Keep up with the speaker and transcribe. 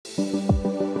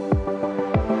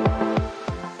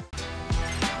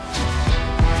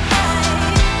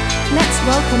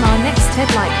welcome our next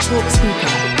TED-like talk speaker.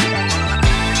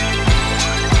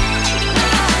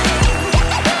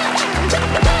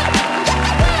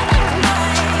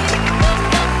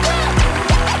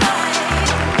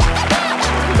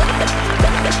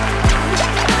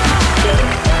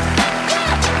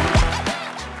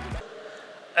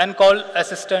 And call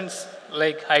assistants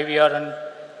like IVR and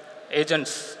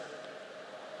agents.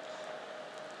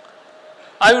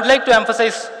 I would like to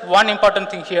emphasize one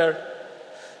important thing here.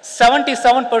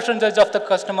 77% of the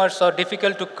customers are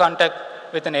difficult to contact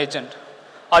with an agent.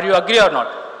 Are you agree or not?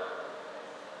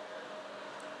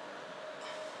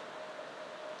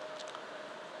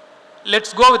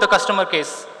 Let's go with the customer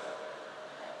case.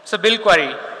 It's a bill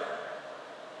query.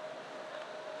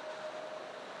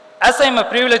 As I am a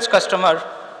privileged customer,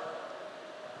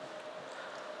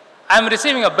 I am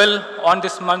receiving a bill on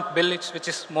this month bill which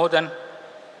is more than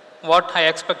what I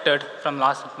expected from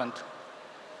last month.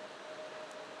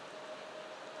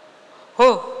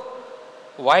 Oh,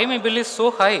 why my bill is so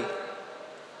high?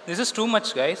 This is too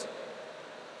much, guys.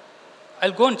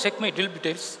 I'll go and check my bill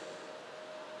details.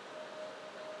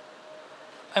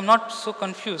 I'm not so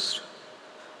confused.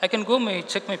 I can go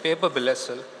check my paper bill as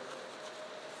well.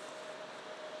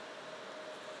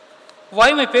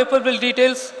 Why my paper bill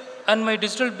details and my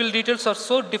digital bill details are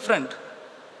so different?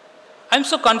 I'm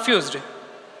so confused.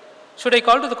 Should I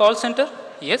call to the call center?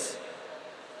 Yes.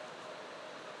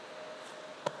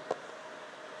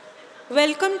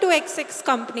 Welcome to XX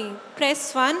company.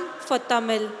 Press 1 for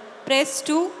Tamil. Press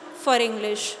 2 for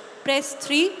English. Press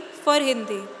 3 for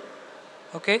Hindi.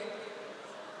 Okay.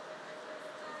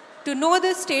 To know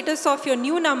the status of your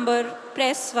new number,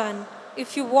 press 1.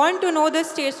 If you want to know the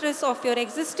status of your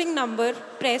existing number,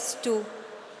 press 2.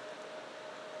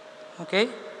 Okay.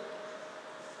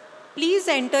 Please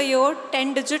enter your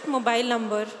 10-digit mobile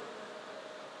number.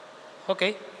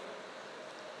 Okay.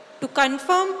 To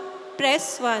confirm,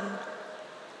 press 1.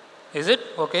 Is it?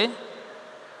 Okay.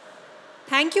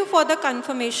 Thank you for the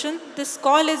confirmation. This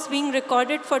call is being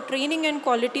recorded for training and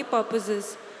quality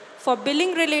purposes. For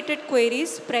billing related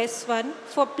queries, press 1.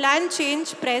 For plan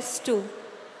change, press 2.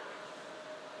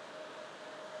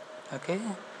 Okay.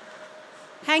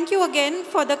 Thank you again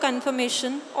for the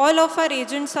confirmation. All of our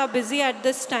agents are busy at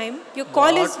this time. Your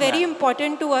call is very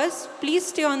important to us. Please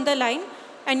stay on the line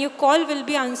and your call will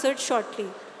be answered shortly.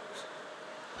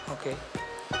 Okay.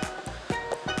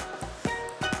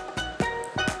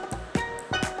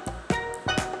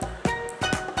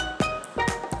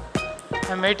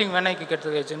 I'm waiting when I can get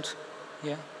the agent.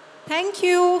 Yeah. Thank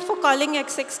you for calling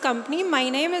XX company. My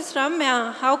name is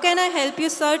Ramya. How can I help you,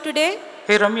 sir, today?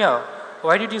 Hey Ramya,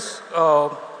 why did you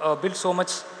bill so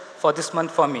much for this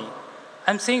month for me?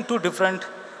 I'm seeing two different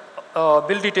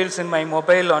bill details in my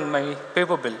mobile on my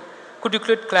paper bill. Could you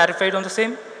clarify it on the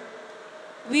same?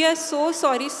 We are so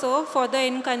sorry, sir, for the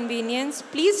inconvenience.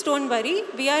 Please don't worry.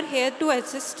 We are here to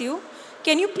assist you.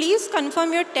 Can you please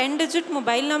confirm your 10-digit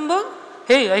mobile number?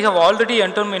 Hey, I have already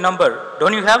entered my number.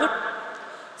 Don't you have it?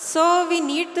 Sir, we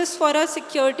need this for our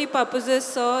security purposes,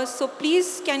 sir. So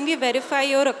please, can we verify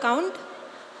your account?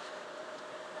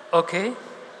 Okay.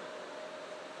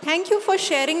 Thank you for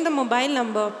sharing the mobile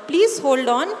number. Please hold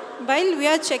on while we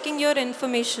are checking your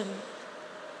information.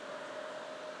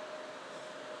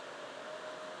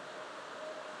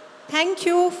 Thank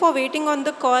you for waiting on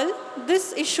the call.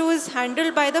 This issue is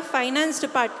handled by the finance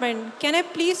department. Can I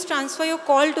please transfer your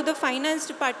call to the finance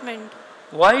department?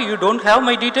 Why? You don't have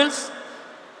my details?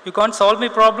 You can't solve my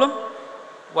problem?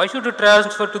 Why should you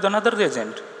transfer to another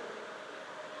agent?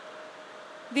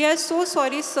 We are so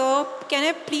sorry, sir. Can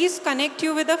I please connect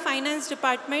you with the finance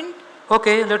department?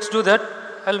 Okay, let's do that.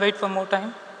 I'll wait for more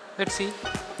time. Let's see.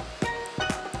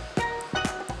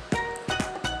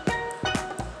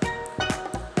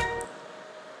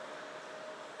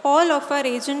 All of our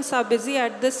agents are busy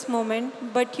at this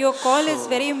moment, but your call is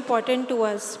very important to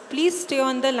us. Please stay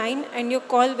on the line and your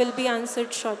call will be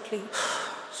answered shortly.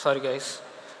 Sorry guys,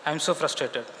 I'm so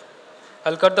frustrated.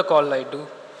 I'll cut the call I do,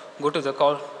 go to the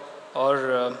call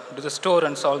or to the store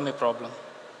and solve my problem.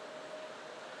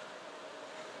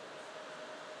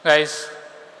 Guys,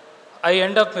 I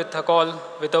end up with a call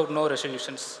without no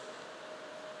resolutions.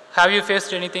 Have you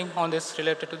faced anything on this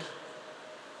related to this?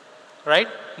 Right?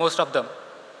 Most of them.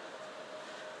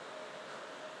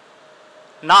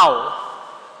 Now,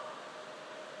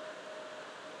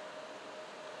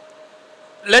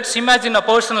 let's imagine a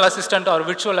personal assistant or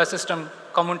virtual assistant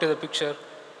come into the picture,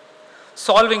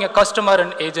 solving a customer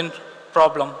and agent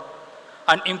problem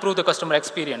and improve the customer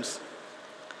experience.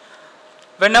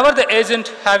 Whenever the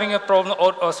agent having a problem,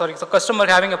 the customer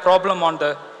having a problem on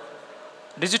the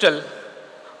digital,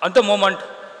 at the moment,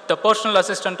 the personal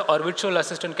assistant or virtual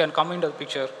assistant can come into the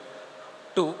picture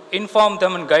to inform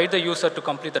them and guide the user to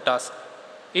complete the task.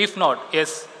 If not,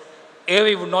 yes,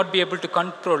 AI would not be able to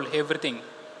control everything.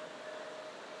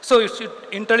 So it should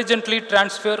intelligently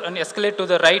transfer and escalate to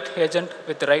the right agent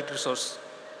with the right resource.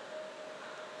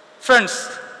 Friends,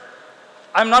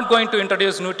 I'm not going to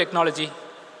introduce new technology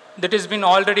that has been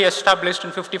already established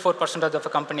in 54% of the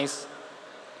companies,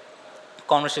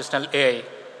 conversational AI.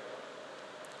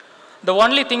 The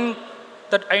only thing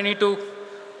that I need to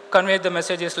convey the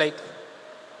message is like,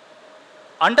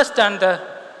 understand the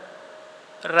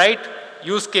right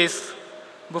use case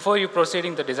before you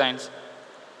proceeding the designs.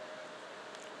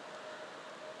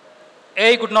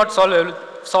 AI could not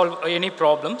solve any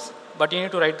problems, but you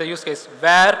need to write the use case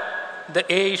where the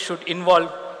AI should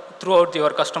involve throughout your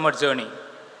customer journey.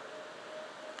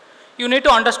 You need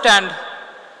to understand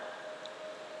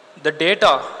the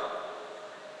data.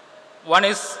 One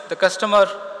is the customer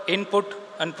input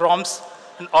and prompts,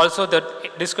 and also the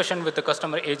discussion with the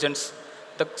customer agents,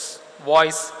 the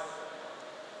voice.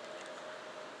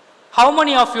 How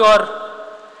many of you are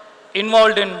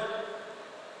involved in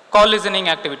call listening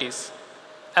activities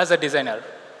as a designer?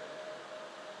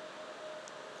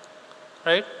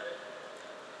 Right?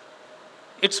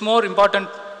 It's more important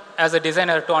as a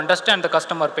designer to understand the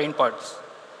customer pain points.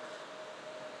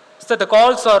 So the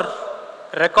calls are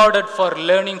recorded for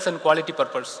learnings and quality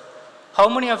purpose. How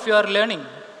many of you are learning?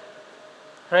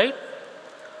 Right?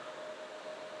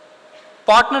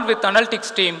 Partner with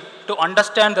analytics team to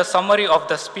understand the summary of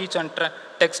the speech and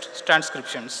text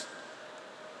transcriptions.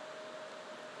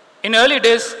 In early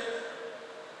days,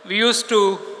 we used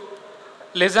to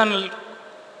listen,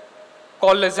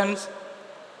 call lessons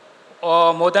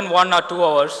more than 1 or 2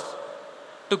 hours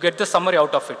to get the summary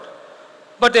out of it.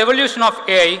 But the evolution of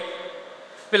AI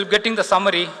will getting the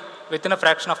summary within a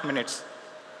fraction of minutes.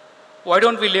 Why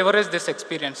don't we leverage this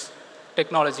experience,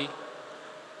 technology,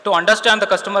 to understand the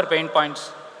customer pain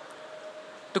points,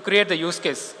 to create the use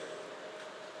case,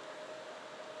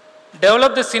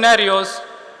 develop the scenarios,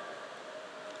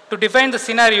 to define the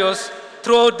scenarios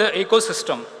throughout the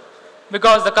ecosystem,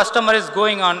 because the customer is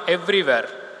going on everywhere,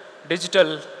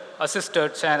 digital,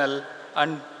 assisted channel,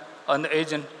 and on the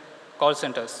agent call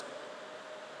centers.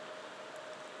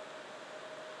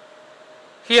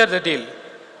 Here the deal.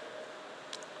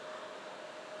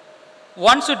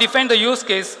 Once you define the use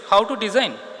case, how to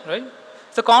design, right?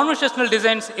 So conversational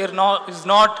designs is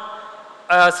not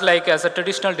as a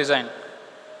traditional design.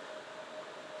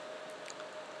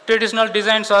 Traditional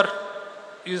designs are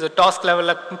use a task level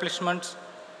accomplishments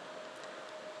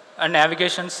and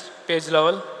navigations page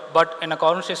level, but in a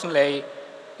conversational AI,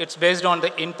 it's based on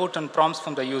the input and prompts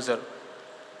from the user.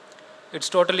 It's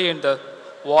totally in the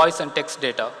voice and text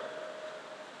data.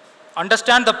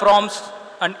 Understand the prompts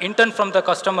and intent from the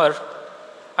customer.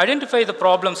 Identify the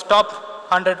problems, top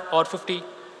 100 or 50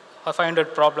 or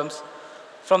 500 problems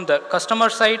from the customer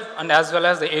side and as well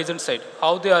as the agent side,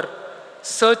 how they are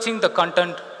searching the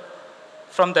content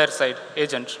from their side,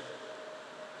 agent.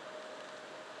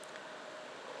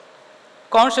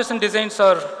 Conversation designs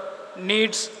are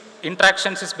needs,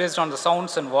 interactions is based on the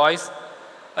sounds and voice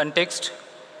and text.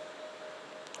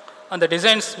 And the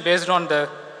designs based on the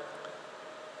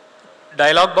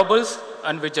dialogue bubbles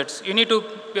and widgets. You need to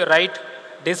write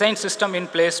design system in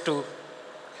place to,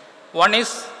 one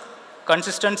is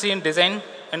consistency in design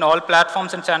in all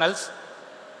platforms and channels,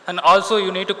 and also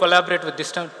you need to collaborate with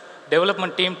distant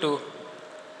development team to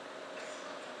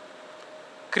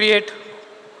create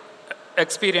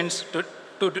experience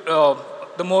to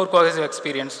the more cohesive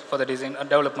experience for the design and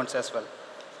developments as well.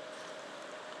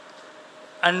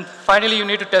 And finally, you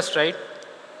need to test, right?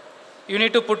 You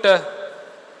need to put a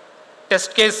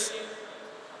test case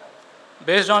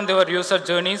based on their user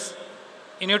journeys.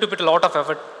 You need to put a lot of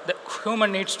effort. The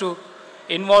human needs to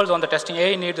involve on the testing.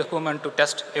 AI needs the human to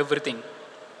test everything.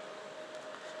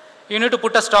 You need to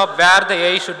put a stop where the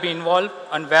AI should be involved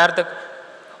and where the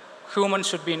human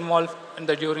should be involved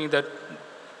during the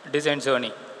design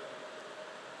journey.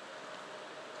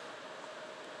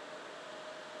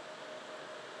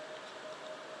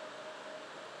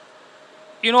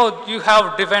 You know, you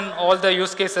have defined all the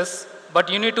use cases, but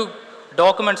you need to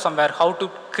document somewhere how to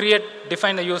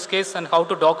define the use case and how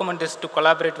to document this to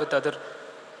collaborate with other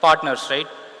partners, right?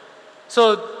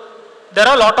 So there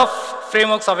are a lot of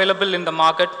frameworks available in the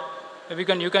market. You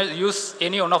can use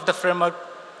any one of the framework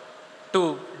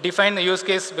to define the use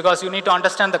case, because you need to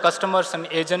understand the customers and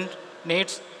agent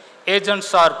needs.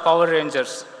 Agents are power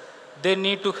rangers. They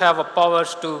need to have a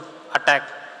powers to attack.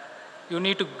 You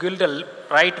need to build the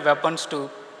right weapons to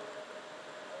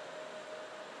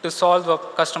solve the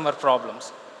customer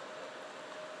problems.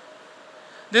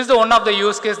 This is the one of the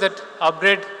use case that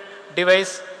upgrade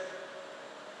device.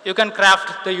 You can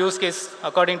craft the use case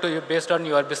according to you based on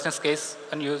your business case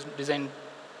and use design.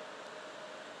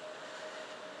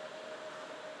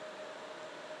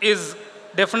 Is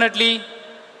definitely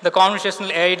the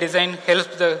conversational AI design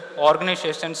helps the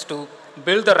organizations to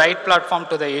build the right platform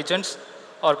to the agents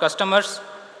or customers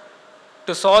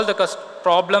to solve the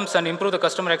problems and improve the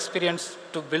customer experience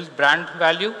to build brand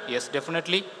value. Yes,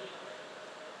 definitely.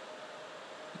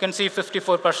 You can see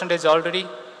 54% already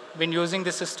been using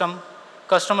the system.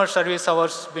 Customer service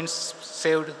hours been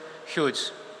saved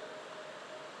huge.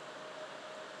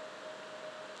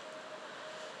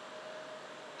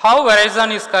 How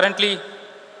Verizon is currently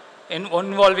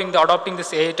involving the adopting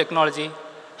this AI technology.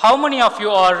 How many of you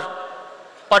are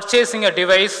purchasing a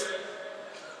device,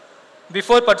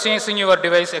 before purchasing your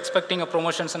device expecting a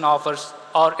promotions and offers,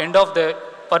 or end of the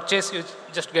purchase you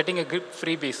just getting a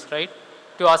freebies, right?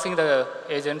 To asking the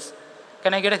agents,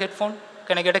 can I get a headphone?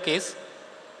 Can I get a case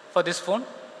for this phone?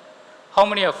 How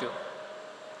many of you?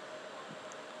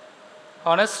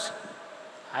 Honest?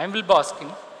 I will be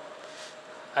asking.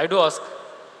 I do ask.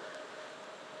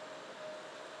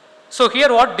 So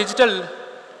here what digital,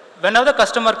 whenever the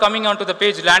customer coming onto the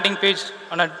page, landing page,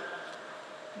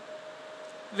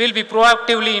 we'll be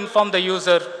proactively inform the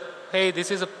user, hey,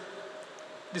 this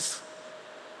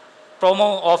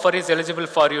promo offer is eligible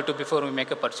for you to before we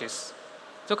make a purchase.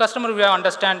 So customer will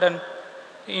understand and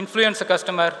influence the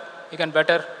customer, you can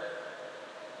better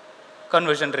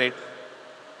conversion rate.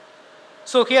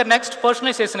 So here next,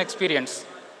 personalization experience.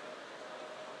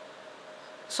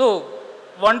 So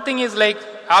one thing is like,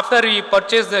 after we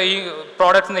purchase the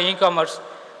product in the e-commerce,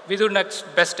 we do next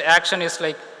best action is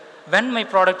like, when my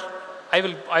product,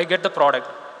 I get the product,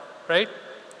 right?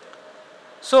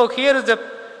 So here is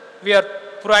we are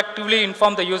proactively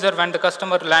inform the user when the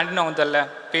customer landing on the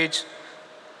page.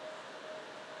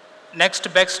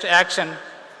 Next best action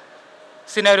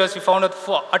scenarios, we found out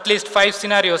for at least 5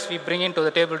 scenarios we bring into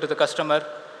the table to the customer.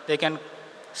 They can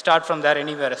start from there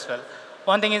anywhere as well.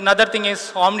 Another thing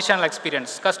is omnichannel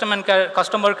experience. Customer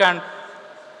can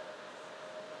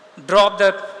drop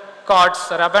the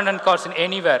carts or abandon carts in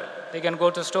anywhere. They can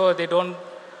go to the store, they don't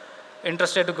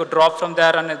interested to go drop from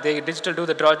there and they do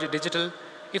the digital.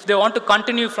 If they want to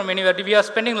continue from anywhere, we are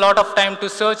spending a lot of time to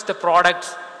search the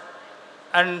products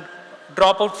and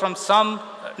drop out from some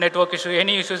network issue.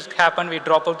 Any issues happen, we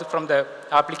drop out from the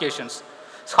applications.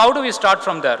 So how do we start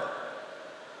from there?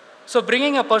 So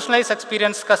bringing a personalized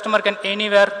experience, customer can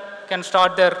anywhere can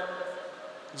start their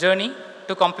journey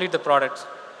to complete the product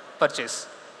purchase.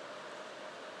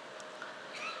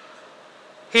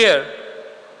 Here,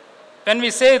 when we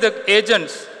say the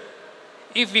agents,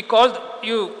 if we call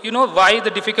you know why the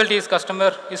difficulties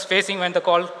customer is facing when the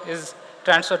call is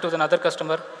transferred to another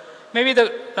customer. Maybe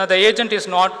the agent is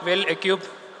not well equipped,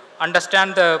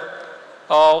 understand the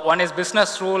one is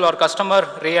business rule or customer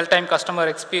real-time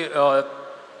customer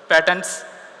patterns,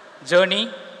 journey,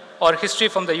 or history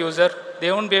from the user.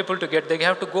 They won't be able to get. They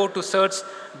have to go to search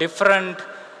different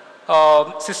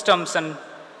systems and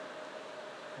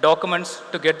documents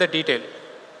to get the detail.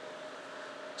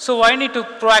 So I need to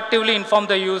proactively inform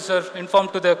the user, inform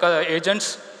to the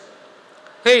agents,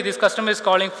 hey, this customer is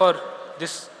calling for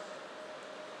this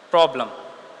problem.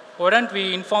 Why don't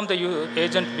we inform the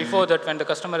agent before that when the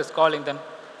customer is calling, then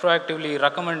proactively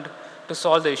recommend to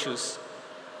solve the issues.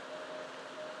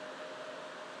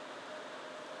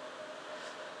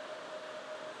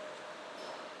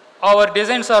 Our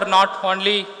designs are not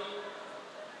only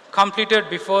completed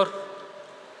before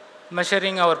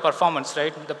measuring our performance,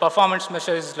 right? The performance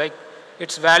measure is like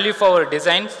its value for our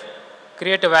designs,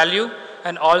 create a value,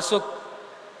 and also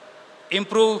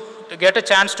improve, get a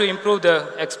chance to improve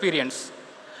the experience.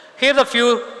 Here are a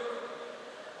few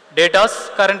data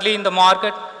currently in the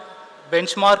market,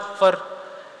 benchmark for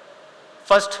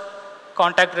first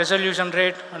contact resolution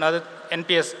rate, another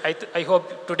NPS. I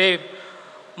hope today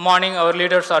morning our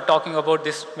leaders are talking about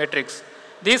these metrics.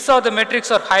 These are the metrics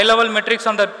or high-level metrics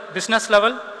on the business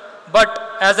level,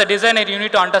 but as a designer, you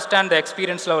need to understand the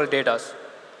experience level data.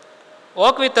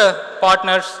 Work with the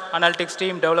partners, analytics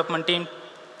team, development team,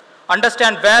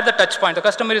 understand where the touch point, the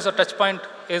customer is a touch point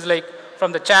is like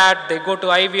from the chat, they go to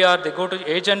IVR, they go to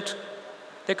agent,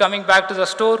 they're coming back to the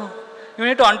store. You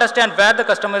need to understand where the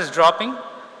customer is dropping,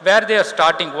 where they are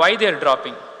starting, why they are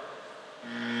dropping.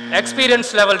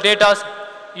 Experience level data,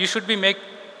 you should be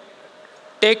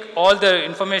take all the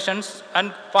informations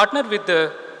and partner with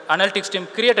the analytics team,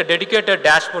 create a dedicated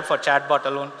dashboard for chatbot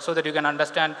alone so that you can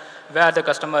understand where the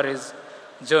customer is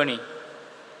journey.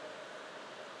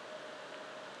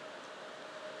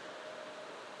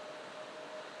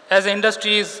 As the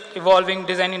industry is evolving,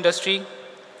 design industry,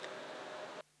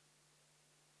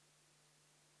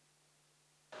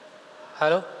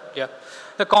 hello? Yeah.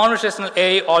 The conversational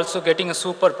AI also getting a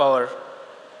superpower,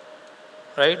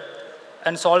 right?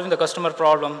 And solving the customer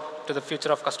problem to the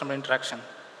future of customer interaction.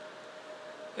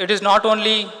 It is not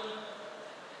only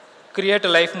create a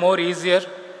life more easier,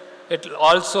 it will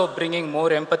also bringing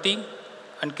more empathy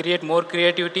and create more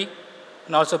creativity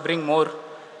and also bring more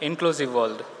inclusive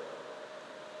world.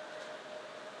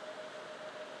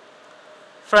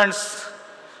 Friends,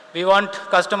 we want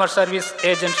customer service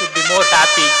agents to be more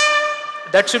happy.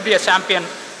 That should be a champion,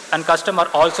 and customer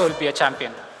also will be a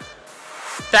champion.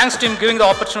 Thanks to him giving the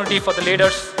opportunity for the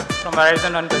leaders from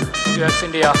Verizon and the UX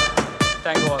India.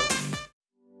 Thank you all.